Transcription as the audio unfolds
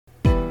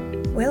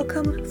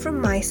Welcome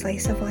from my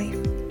slice of life,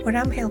 where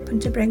I'm helping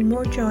to bring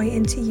more joy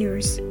into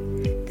yours.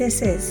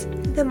 This is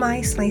the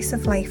My Slice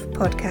of Life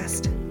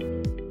podcast.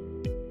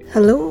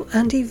 Hello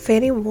and a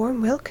very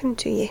warm welcome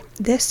to you.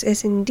 This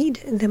is indeed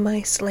the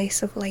My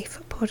Slice of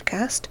Life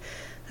podcast,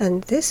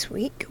 and this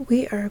week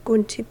we are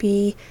going to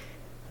be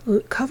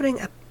covering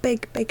a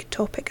big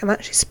topic. I'm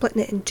actually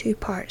splitting it in two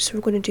parts. So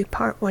we're going to do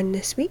part one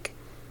this week.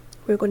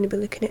 We're going to be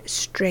looking at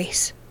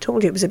stress.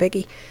 Told you it was a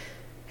biggie.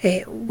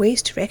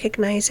 Ways to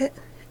recognise it.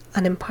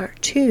 And in part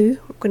two,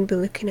 we're going to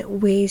be looking at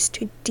ways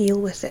to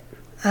deal with it.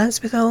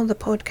 As with all the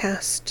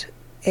podcast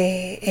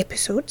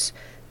episodes,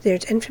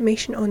 there's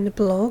information on the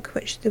blog,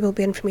 which there will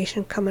be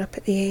information coming up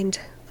at the end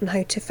on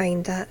how to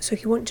find that. So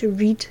if you want to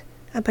read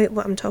about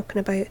what I'm talking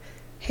about,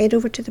 head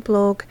over to the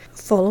blog,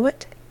 follow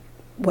it,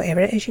 whatever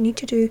it is you need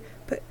to do,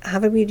 but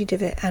have a wee read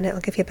of it and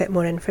it'll give you a bit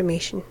more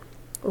information.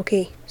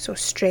 Okay, so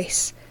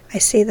stress. I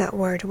say that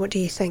word, what do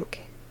you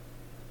think?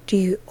 Do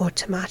you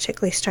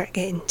automatically start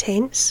getting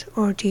tense,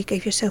 or do you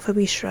give yourself a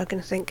wee shrug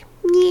and think,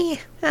 yeah,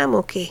 I'm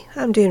okay,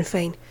 I'm doing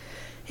fine?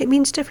 It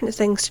means different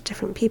things to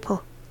different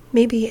people.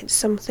 Maybe it's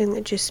something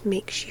that just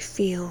makes you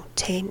feel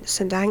tense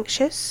and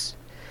anxious.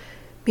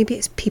 Maybe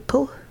it's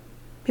people.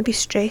 Maybe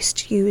stress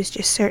to you is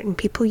just certain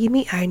people you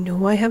meet. I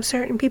know I have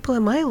certain people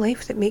in my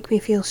life that make me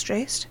feel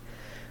stressed.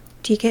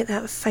 Do you get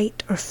that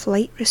fight or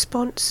flight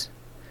response?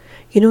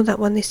 You know that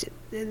one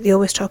they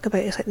always talk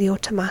about, it's like the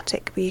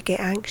automatic, where you get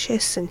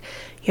anxious and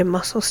your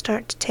muscles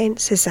start to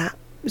tense. Is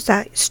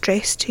that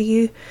stress to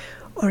you,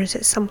 or is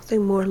it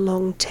something more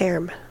long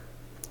term?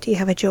 Do you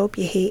have a job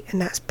you hate and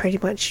that's pretty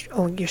much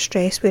all your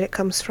stress, where it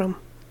comes from?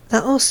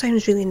 That all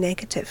sounds really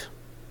negative,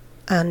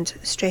 and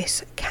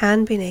stress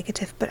can be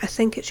negative, but I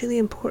think it's really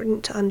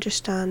important to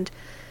understand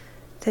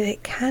that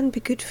it can be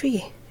good for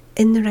you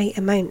in the right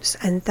amounts,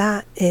 and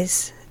that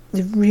is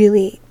the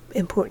really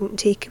important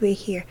takeaway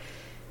here.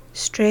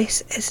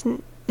 Stress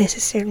isn't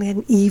necessarily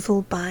an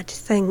evil, bad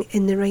thing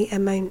in the right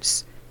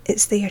amounts.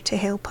 It's there to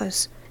help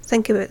us.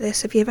 Think about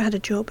this. Have you ever had a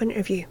job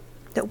interview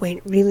that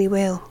went really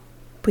well?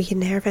 Were you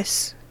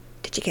nervous?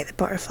 Did you get the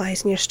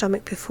butterflies in your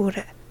stomach before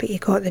it? But you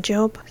got the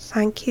job.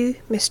 Thank you,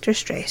 Mr.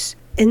 Stress.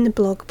 In the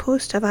blog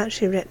post I've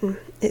actually written,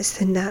 it's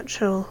the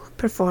natural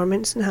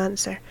performance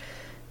enhancer.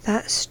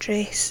 That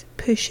stress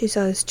pushes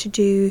us to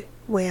do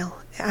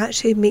well. It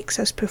actually makes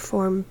us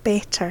perform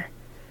better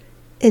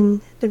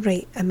in the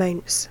right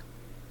amounts.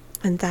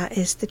 And that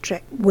is the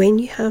trick. When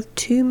you have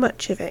too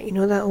much of it, you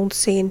know that old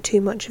saying,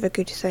 too much of a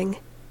good thing?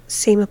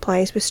 Same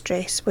applies with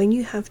stress. When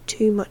you have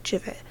too much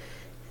of it,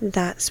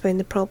 that's when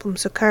the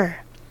problems occur.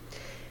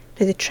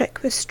 Now the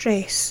trick with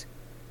stress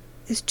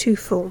is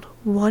twofold.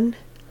 One,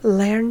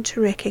 learn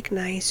to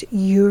recognise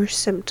your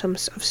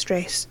symptoms of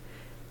stress.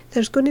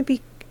 There's going to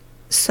be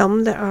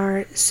some that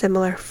are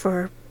similar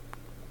for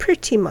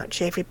pretty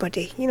much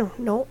everybody.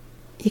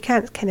 You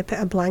can't kind of put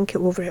a blanket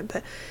over it,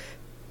 but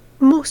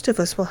most of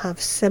us will have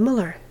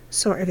similar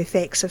sort of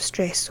effects of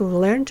stress, so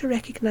learn to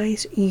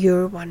recognise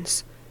your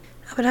ones.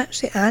 I would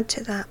actually add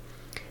to that,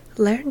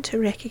 learn to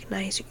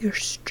recognise your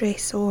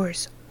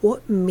stressors.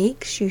 What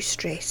makes you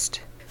stressed?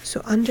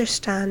 So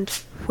understand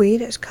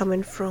where it's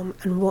coming from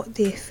and what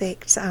the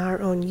effects are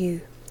on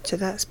you. So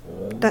that's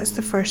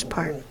the first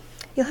part.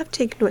 You'll have to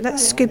take note.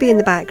 That's Scooby in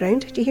the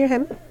background. Do you hear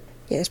him?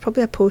 Yeah, it's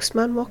probably a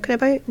postman walking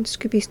about and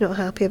Scooby's not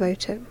happy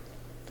about it.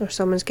 Or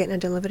someone's getting a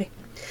delivery.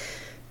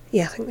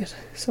 Yeah, I think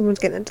someone's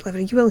getting a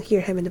delivery. You will hear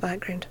him in the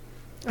background.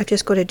 I've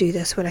just got to do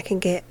this when I can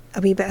get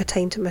a wee bit of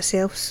time to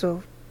myself,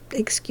 so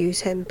excuse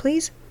him,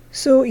 please.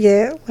 So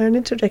yeah,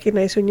 learning to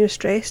recognise when you're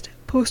stressed.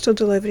 Postal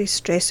deliveries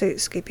stress out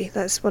Scooby.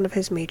 That's one of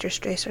his major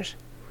stressors.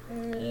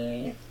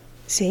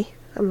 See,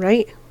 I'm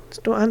right.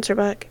 So don't answer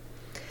back.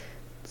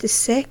 The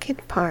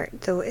second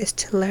part, though, is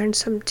to learn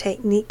some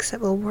techniques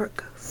that will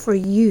work for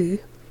you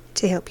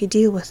to help you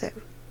deal with it.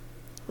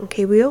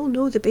 Okay, we all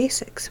know the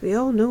basics. We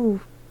all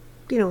know,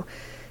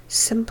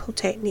 simple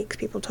techniques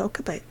people talk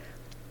about.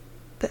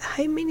 But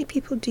how many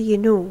people do you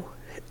know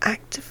who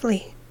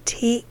actively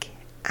take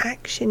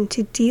action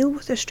to deal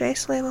with their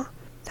stress level?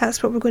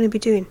 That's what we're going to be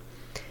doing.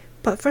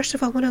 But first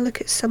of all, I want to look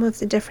at some of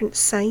the different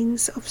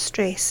signs of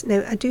stress.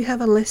 Now, I do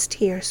have a list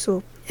here,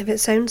 so if it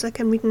sounds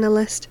like I'm reading a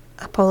list,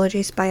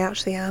 apologies, but I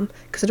actually am,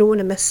 because I don't want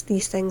to miss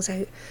these things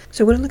out.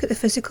 So we're going to look at the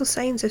physical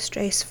signs of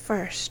stress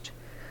first.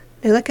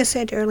 Now, like I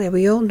said earlier,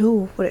 we all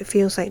know what it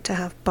feels like to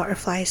have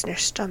butterflies in our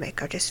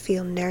stomach or just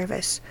feel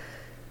nervous.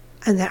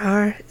 And there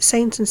are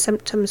signs and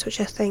symptoms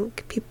which I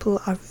think people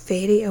are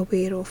very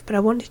aware of. But I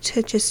wanted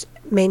to just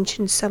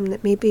mention some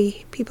that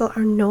maybe people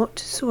are not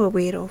so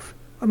aware of.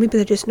 Or maybe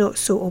they're just not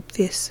so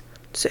obvious.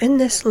 So in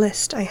this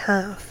list I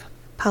have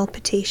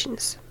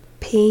palpitations,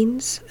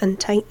 pains and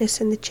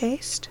tightness in the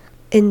chest,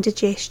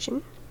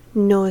 indigestion,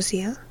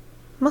 nausea,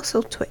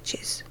 muscle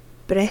twitches,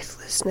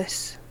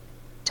 breathlessness,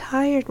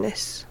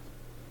 tiredness.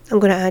 I'm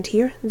going to add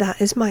here,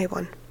 that is my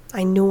one.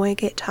 I know I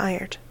get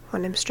tired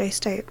when I'm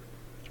stressed out.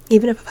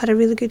 Even if I've had a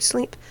really good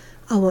sleep,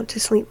 I want to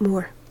sleep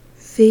more.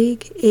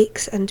 Vague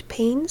aches and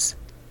pains.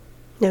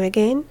 Now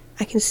again,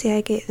 I can say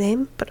I get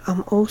them, but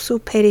I'm also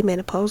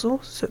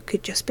perimenopausal, so it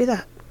could just be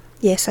that.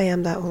 Yes, I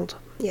am that old.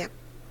 Yeah.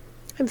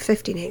 I'm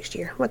 50 next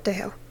year. What the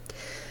hell?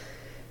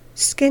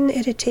 Skin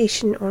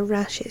irritation or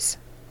rashes.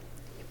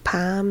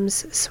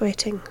 Palms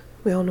sweating.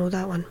 We all know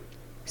that one.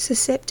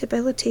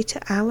 Susceptibility to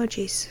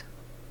allergies.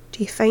 Do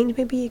you find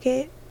maybe you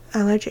get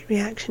allergic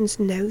reactions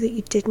now that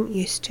you didn't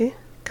used to?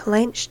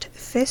 Clenched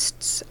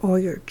fists or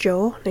your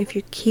jaw. Now if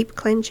you keep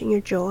clenching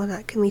your jaw,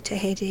 that can lead to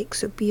headache,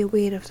 so be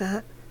aware of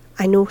that.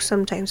 I know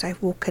sometimes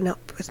I've woken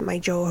up with my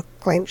jaw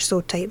clenched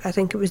so tight, I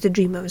think it was the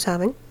dream I was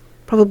having.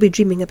 Probably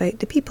dreaming about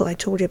the people I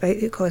told you about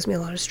who caused me a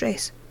lot of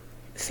stress.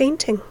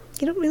 Fainting.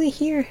 You don't really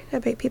hear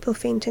about people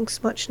fainting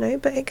so much now,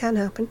 but it can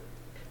happen.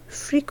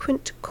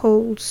 Frequent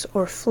colds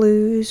or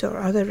flus or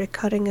other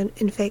recurring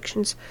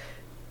infections.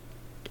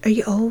 Are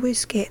you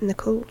always getting the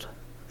cold?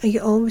 Are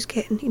you always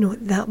getting,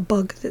 that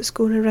bug that's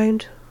going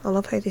around? I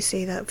love how they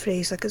say that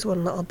phrase like it's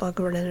one little bug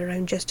running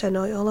around just to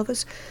annoy all of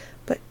us.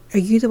 But are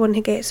you the one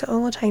who gets it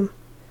all the time?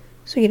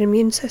 So your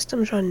immune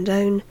system's run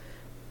down.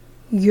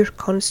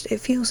 It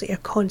feels like you're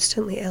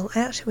constantly ill. I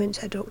actually went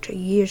to a doctor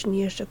years and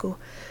years ago,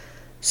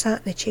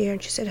 sat in a chair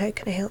and she said, how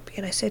can I help you?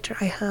 And I said to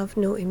her, I have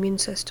no immune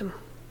system.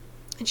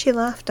 And she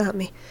laughed at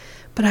me.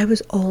 But I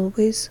was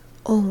always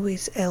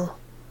ill.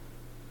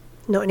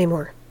 Not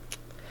anymore.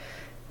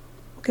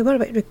 Okay, what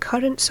about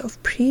recurrence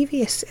of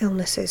previous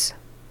illnesses?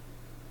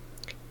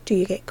 Do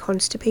you get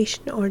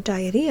constipation or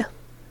diarrhea?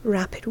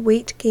 Rapid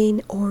weight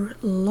gain or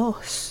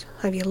loss?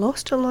 Have you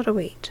lost a lot of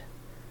weight?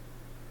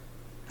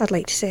 I'd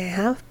like to say I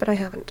have, but I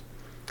haven't.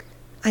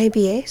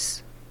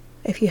 IBS.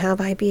 If you have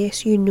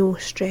IBS, you know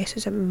stress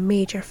is a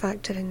major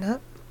factor in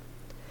that.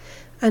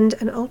 And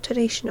an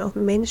alteration of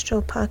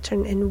menstrual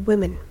pattern in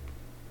women.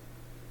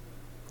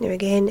 Now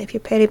again, if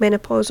you're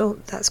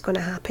perimenopausal, that's going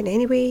to happen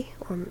anyway.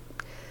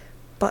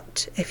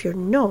 But if you're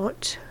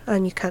not,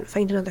 and you can't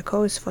find another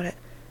cause for it,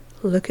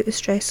 look at the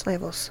stress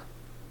levels.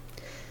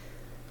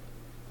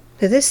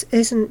 Now this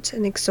isn't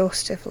an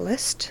exhaustive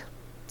list.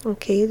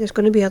 Okay, there's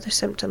going to be other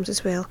symptoms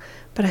as well,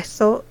 but I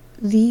thought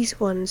these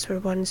ones were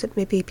ones that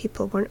maybe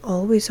people weren't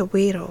always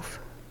aware of.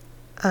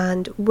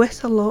 And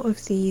with a lot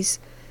of these,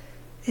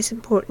 it's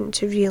important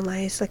to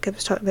realise, like I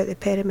was talking about the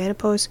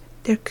perimenopause,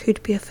 there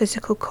could be a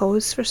physical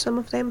cause for some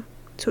of them,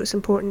 so it's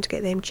important to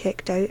get them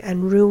checked out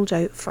and ruled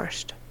out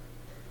first.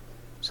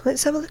 So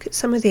let's have a look at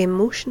some of the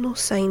emotional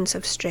signs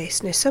of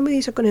stress. Now some of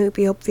these are going to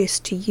be obvious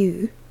to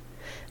you,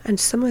 and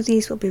some of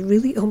these will be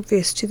really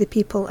obvious to the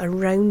people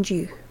around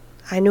you.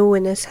 I know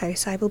in this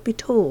house I will be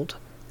told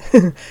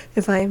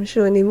if I am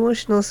showing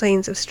emotional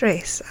signs of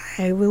stress.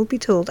 I will be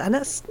told, and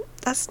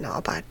that's not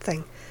a bad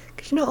thing,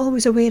 because you're not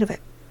always aware of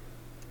it.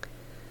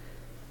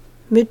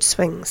 Mood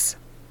swings.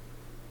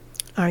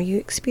 Are you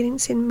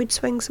experiencing mood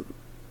swings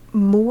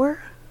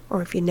more, or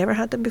have you never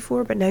had them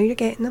before but now you're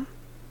getting them?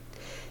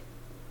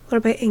 What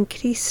about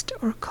increased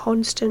or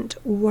constant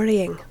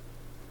worrying?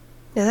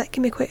 Now that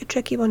can be quite a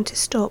tricky one to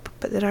stop,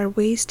 but there are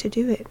ways to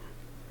do it.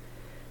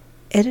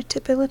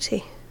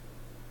 Irritability.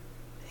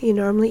 You're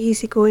normally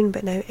easygoing,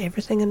 but now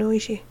everything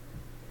annoys you.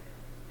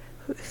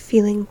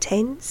 Feeling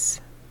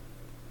tense.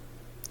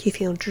 Do you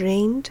feel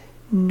drained?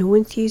 No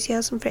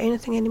enthusiasm for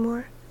anything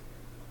anymore?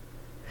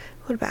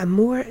 What about a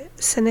more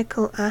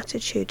cynical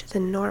attitude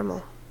than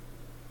normal?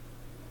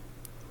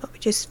 What about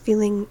just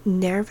feeling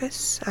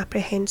nervous,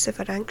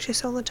 apprehensive or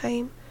anxious all the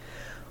time?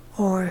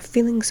 Or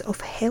feelings of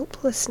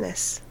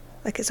helplessness,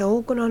 like it's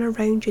all going on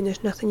around you and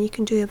there's nothing you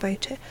can do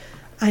about it.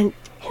 And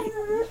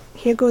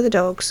here go the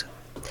dogs.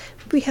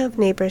 We have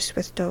neighbours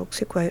with dogs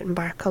who go out and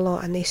bark a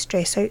lot, and they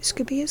stress out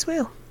Scooby as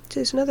well. So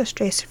it's another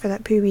stressor for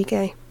that poor wee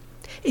guy.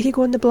 If you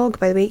go on the blog,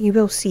 by the way, you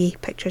will see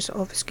pictures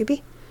of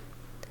Scooby.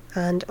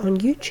 And on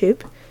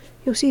YouTube,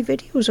 you'll see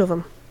videos of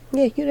him.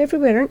 Yeah, you're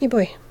everywhere, aren't you,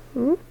 boy?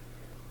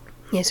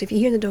 Yes, if you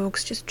hear the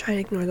dogs, just try and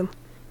ignore them.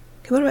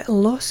 Okay, what about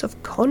loss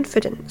of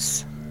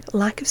confidence?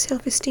 Lack of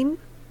self-esteem?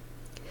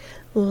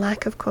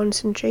 Lack of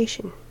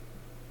concentration?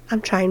 I'm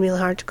trying real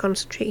hard to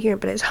concentrate here,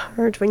 but it's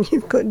hard when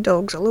you've got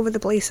dogs all over the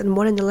place and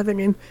one in the living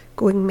room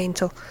going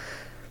mental.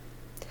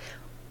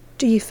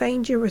 Do you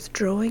find you're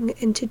withdrawing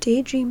into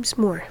daydreams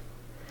more?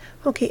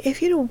 Okay,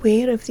 if you're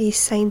aware of these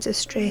signs of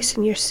stress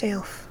in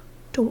yourself,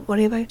 don't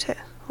worry about it,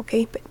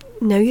 okay? But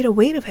now you're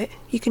aware of it,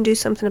 you can do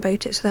something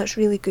about it, so that's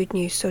really good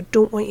news. So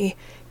don't want you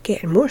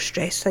getting more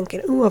stressed thinking,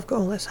 oh, I've got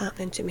all this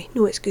happening to me.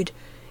 No, it's good.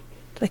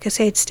 Like I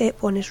said,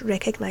 step one is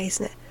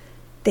recognising it.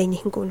 Then you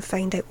can go and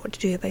find out what to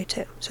do about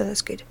it, so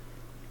that's good.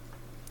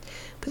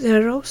 But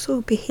there are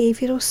also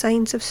behavioural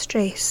signs of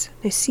stress.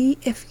 Now see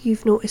if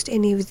you've noticed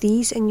any of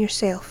these in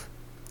yourself.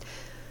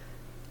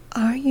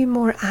 Are you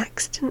more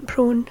accident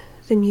prone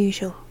than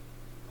usual?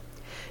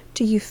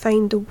 Do you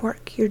find the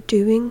work you're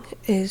doing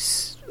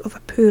is of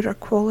a poorer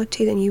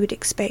quality than you would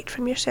expect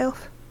from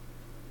yourself?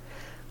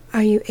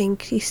 Are you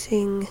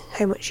increasing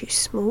how much you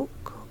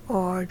smoke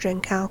or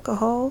drink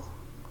alcohol?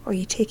 Or are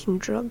you taking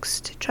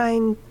drugs to try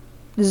and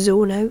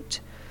zone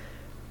out?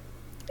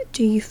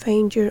 Do you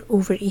find you're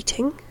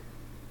overeating?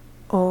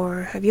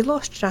 Or have you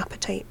lost your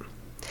appetite?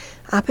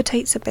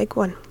 Appetite's a big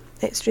one.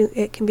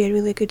 It can be a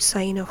really good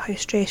sign of how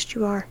stressed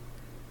you are.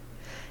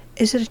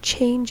 Is there a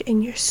change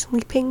in your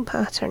sleeping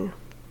pattern?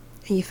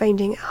 Are you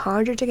finding it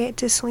harder to get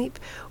to sleep?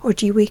 Or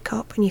do you wake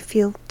up and you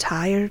feel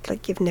tired,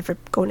 like you've never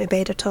gone to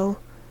bed at all?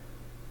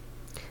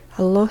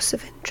 A loss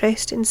of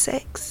interest in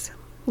sex.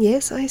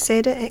 Yes, I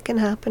said it can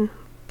happen.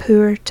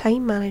 Poor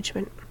time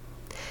management.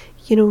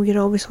 You're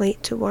always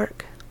late to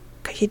work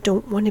because you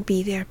don't want to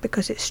be there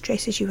because it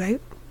stresses you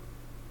out.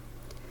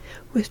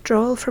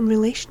 Withdrawal from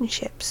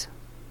relationships.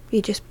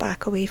 You just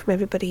back away from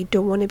everybody, you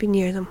don't want to be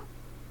near them.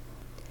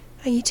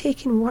 Are you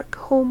taking work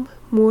home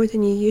more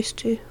than you used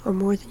to or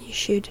more than you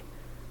should?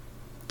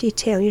 Do you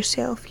tell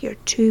yourself you're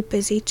too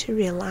busy to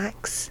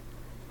relax?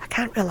 I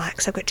can't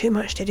relax, I've got too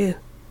much to do.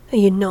 Are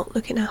you not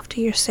looking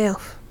after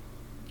yourself?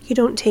 You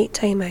don't take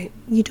time out,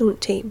 you don't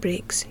take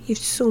breaks, you've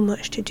so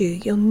much to do,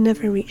 you'll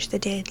never reach the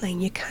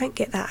deadline, you can't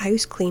get that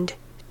house cleaned,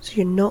 so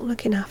you're not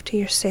looking after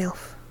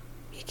yourself.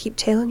 You keep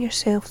telling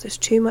yourself there's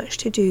too much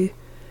to do,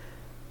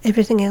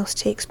 everything else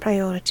takes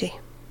priority.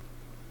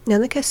 Now,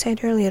 like I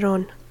said earlier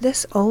on,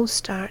 this all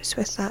starts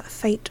with that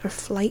fight or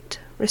flight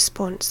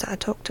response that I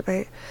talked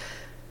about,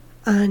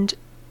 and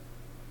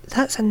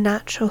that's a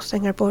natural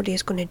thing our body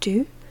is going to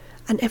do,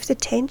 and if the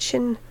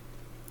tension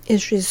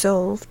is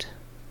resolved,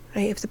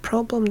 right, if the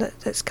problem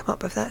that's come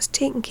up, if that's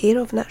taken care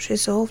of and that's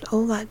resolved,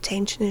 all that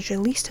tension is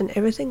released and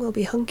everything will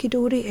be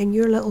hunky-dory in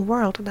your little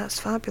world, and that's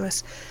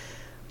fabulous.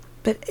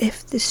 But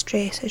if the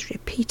stress is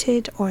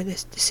repeated or the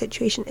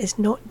situation is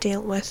not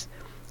dealt with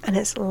and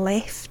it's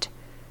left,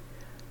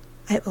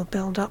 it will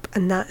build up,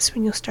 and that's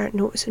when you'll start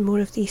noticing more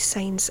of these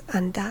signs,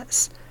 and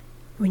that's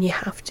when you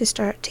have to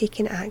start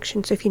taking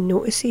action. So if you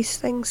notice these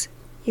things,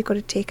 you've got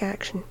to take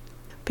action.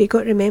 But you've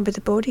got to remember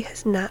the body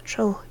has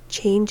natural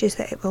changes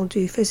that it will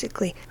do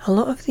physically. A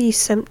lot of these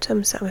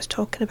symptoms that I was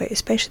talking about,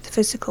 especially the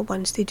physical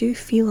ones, they do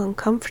feel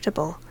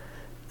uncomfortable,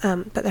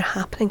 but they're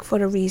happening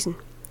for a reason.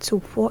 So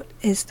what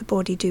is the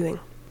body doing?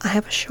 I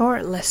have a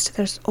short list.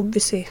 There's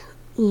obviously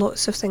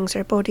lots of things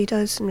our body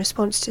does in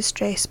response to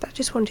stress, but I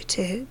just wanted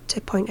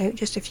to point out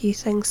just a few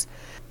things.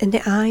 In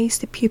the eyes,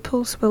 the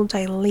pupils will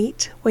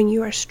dilate when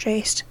you are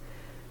stressed,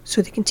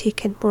 so they can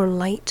take in more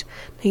light.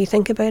 Now you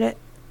think about it,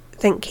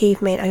 think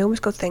cavemen. I always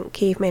go think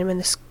cavemen when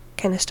this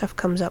kind of stuff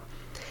comes up.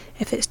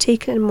 If it's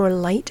taking in more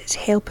light, it's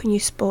helping you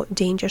spot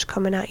dangers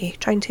coming at you,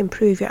 trying to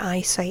improve your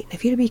eyesight.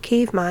 If you're a wee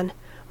caveman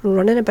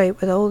running about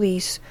with all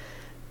these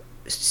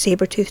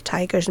saber-toothed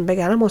tigers and big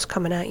animals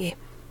coming at you,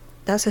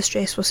 that's a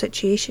stressful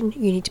situation.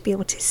 You need to be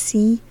able to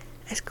see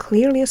as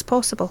clearly as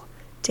possible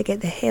to get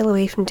the hell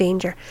away from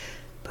danger.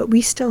 But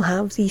we still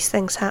have these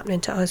things happening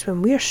to us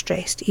when we're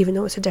stressed, even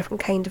though it's a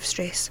different kind of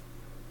stress.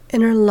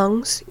 In our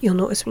lungs, you'll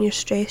notice when you're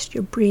stressed,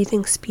 your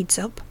breathing speeds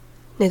up.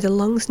 Now the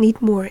lungs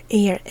need more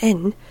air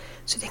in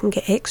so they can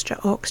get extra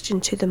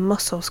oxygen to the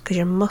muscles, because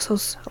your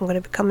muscles, I'm going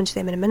to be coming to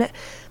them in a minute,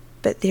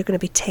 but they're going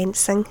to be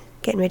tensing,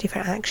 getting ready for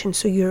action,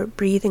 so your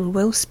breathing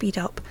will speed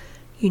up.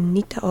 You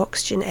need the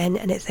oxygen in,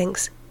 and it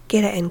thinks,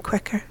 get it in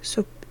quicker,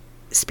 so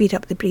speed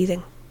up the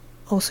breathing.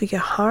 Also,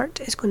 your heart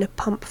is going to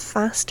pump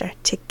faster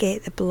to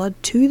get the blood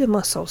to the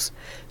muscles,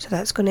 so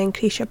that's going to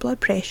increase your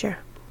blood pressure.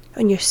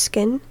 On your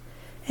skin,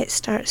 it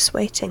starts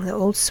sweating, the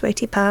old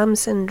sweaty palm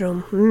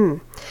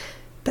syndrome.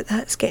 But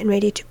that's getting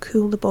ready to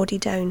cool the body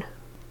down.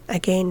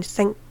 Again,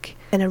 think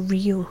in a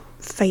real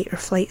fight or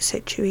flight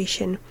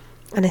situation,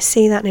 and I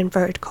say that in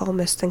inverted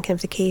commas, thinking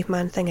of the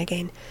caveman thing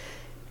again.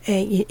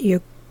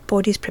 Your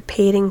body's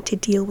preparing to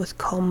deal with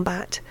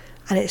combat,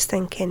 and it's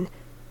thinking,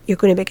 you're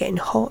going to be getting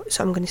hot,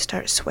 so I'm going to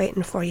start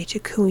sweating for you to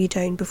cool you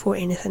down before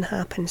anything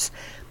happens.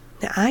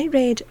 Now, I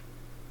read,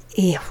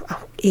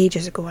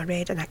 ages ago I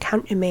read, and I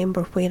can't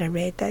remember where I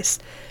read this,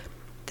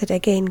 that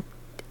again,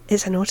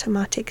 it's an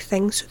automatic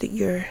thing so that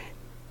your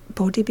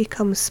body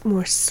becomes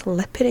more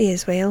slippery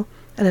as well,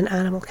 and an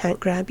animal can't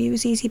grab you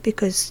as easy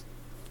because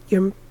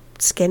your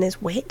skin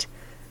is wet.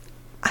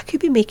 I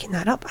could be making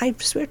that up. I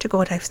swear to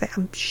God,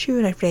 I'm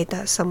sure I've read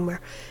that somewhere.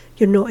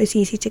 You're not as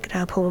easy to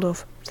grab hold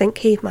of. Think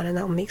caveman and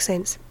that'll make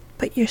sense.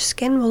 But your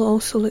skin will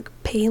also look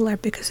paler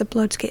because the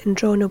blood's getting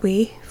drawn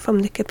away from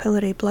the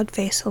capillary blood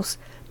vessels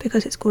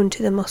because it's going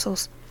to the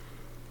muscles.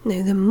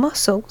 Now the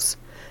muscles,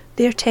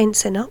 they're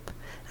tensing up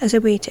as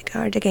a way to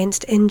guard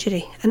against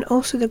injury, and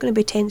also they're going to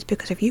be tense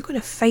because if you're going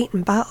to fight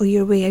and battle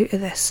your way out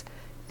of this,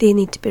 they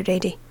need to be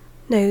ready.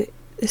 Now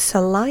the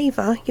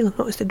saliva, you'll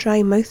notice the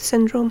dry mouth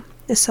syndrome,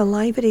 the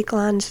salivary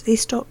glands, they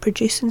stop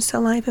producing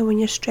saliva when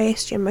you're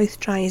stressed, your mouth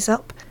dries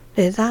up.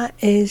 Now that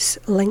is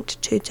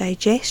linked to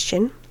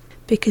digestion,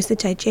 because the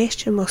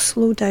digestion will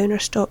slow down or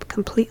stop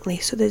completely.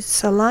 So the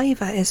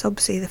saliva is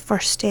obviously the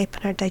first step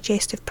in our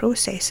digestive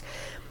process.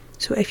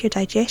 So if your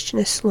digestion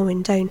is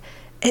slowing down,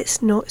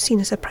 it's not seen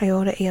as a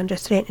priority under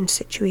threatening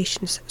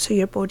situations, so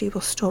your body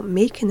will stop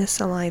making the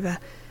saliva.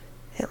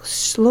 It'll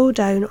slow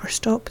down or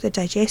stop the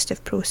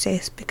digestive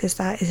process because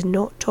that is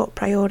not top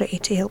priority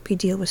to help you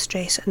deal with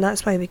stress, and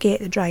that's why we get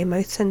the dry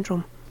mouth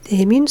syndrome.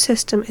 The immune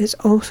system is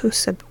also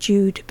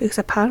subdued because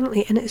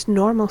apparently in its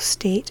normal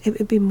state it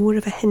would be more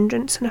of a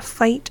hindrance in a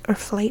fight or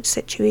flight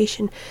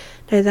situation.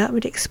 Now that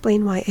would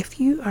explain why if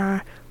you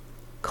are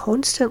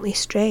constantly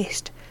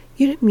stressed,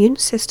 your immune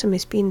system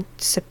is being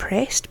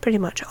suppressed pretty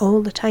much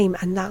all the time,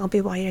 and that'll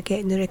be why you're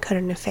getting the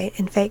recurring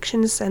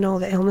infections and all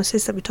the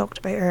illnesses that we talked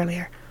about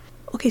earlier.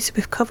 Okay, so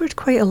we've covered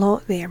quite a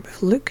lot there.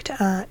 We've looked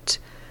at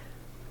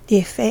the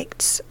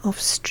effects of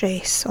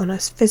stress on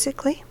us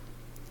physically,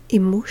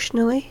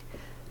 emotionally,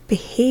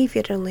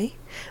 behaviourally,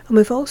 and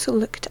we've also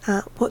looked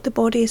at what the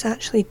body is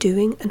actually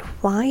doing and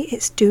why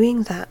it's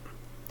doing that.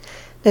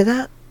 Now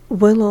that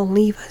will all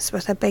leave us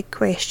with a big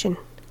question.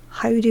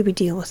 How do we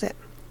deal with it?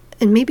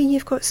 And maybe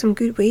you've got some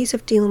good ways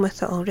of dealing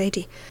with it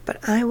already,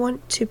 but I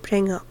want to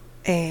bring up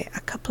a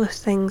couple of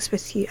things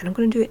with you, and I'm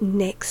going to do it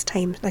next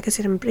time. Like I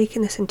said, I'm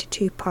breaking this into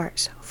 2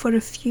 parts for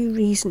a few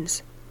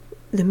reasons.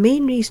 The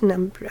main reason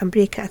I'm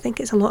breaking, I think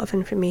it's a lot of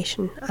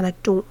information and I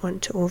don't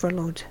want to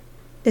overload.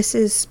 This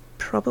is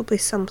probably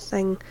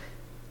something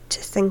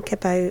to think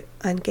about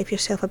and give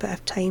yourself a bit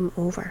of time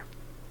over.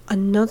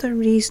 Another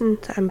reason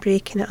that I'm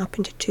breaking it up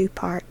into 2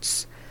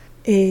 parts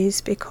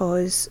is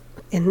because,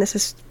 and this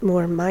is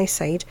more on my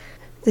side,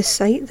 the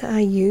site that I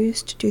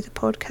use to do the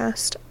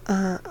podcast,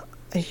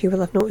 as you will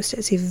have noticed,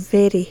 it's a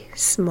very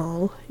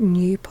small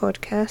new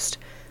podcast.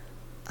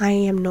 I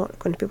am not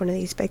going to be one of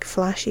these big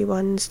flashy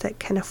ones that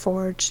can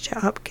afford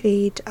to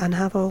upgrade and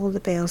have all the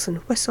bells and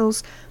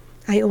whistles.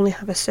 I only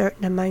have a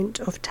certain amount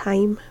of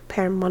time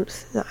per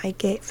month that I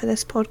get for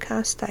this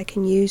podcast that I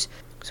can use,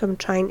 so I'm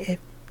trying to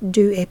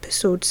do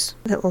episodes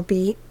that will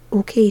be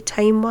okay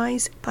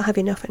time-wise, but have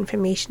enough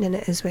information in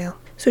it as well.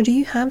 So do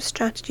you have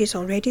strategies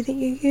already that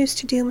you use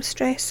to deal with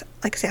stress?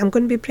 Like I say, I'm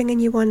going to be bringing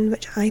you one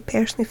which I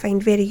personally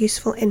find very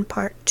useful in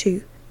part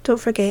 2. Don't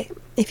forget,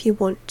 if you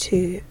want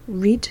to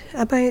read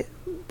about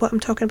what I'm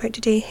talking about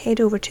today,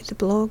 head over to the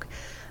blog.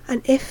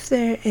 And if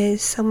there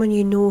is someone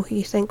you know who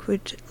you think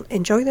would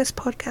enjoy this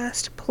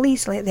podcast,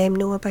 please let them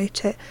know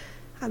about it.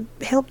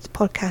 Help the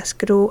podcast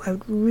grow. I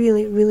would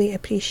really, really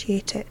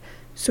appreciate it.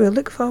 So I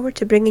look forward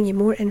to bringing you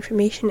more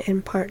information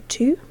in part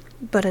 2.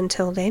 But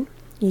until then,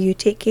 you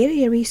take care of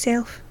your wee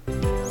self.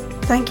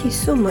 Thank you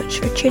so much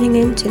for tuning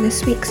in to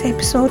this week's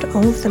episode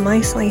of the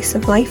My Slice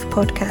of Life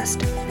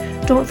podcast.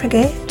 Don't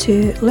forget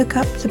to look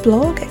up the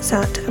blog. It's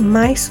at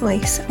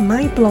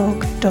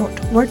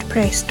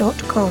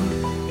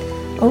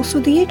myslice.wordpress.com. Also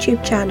the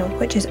YouTube channel,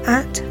 which is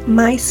at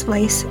My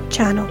Slice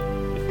Channel.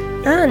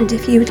 And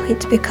if you would like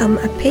to become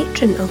a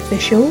patron of the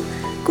show,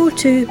 go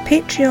to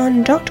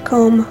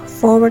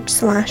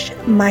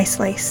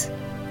patreon.com/myslice.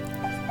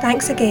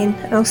 Thanks again,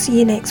 and I'll see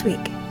you next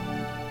week.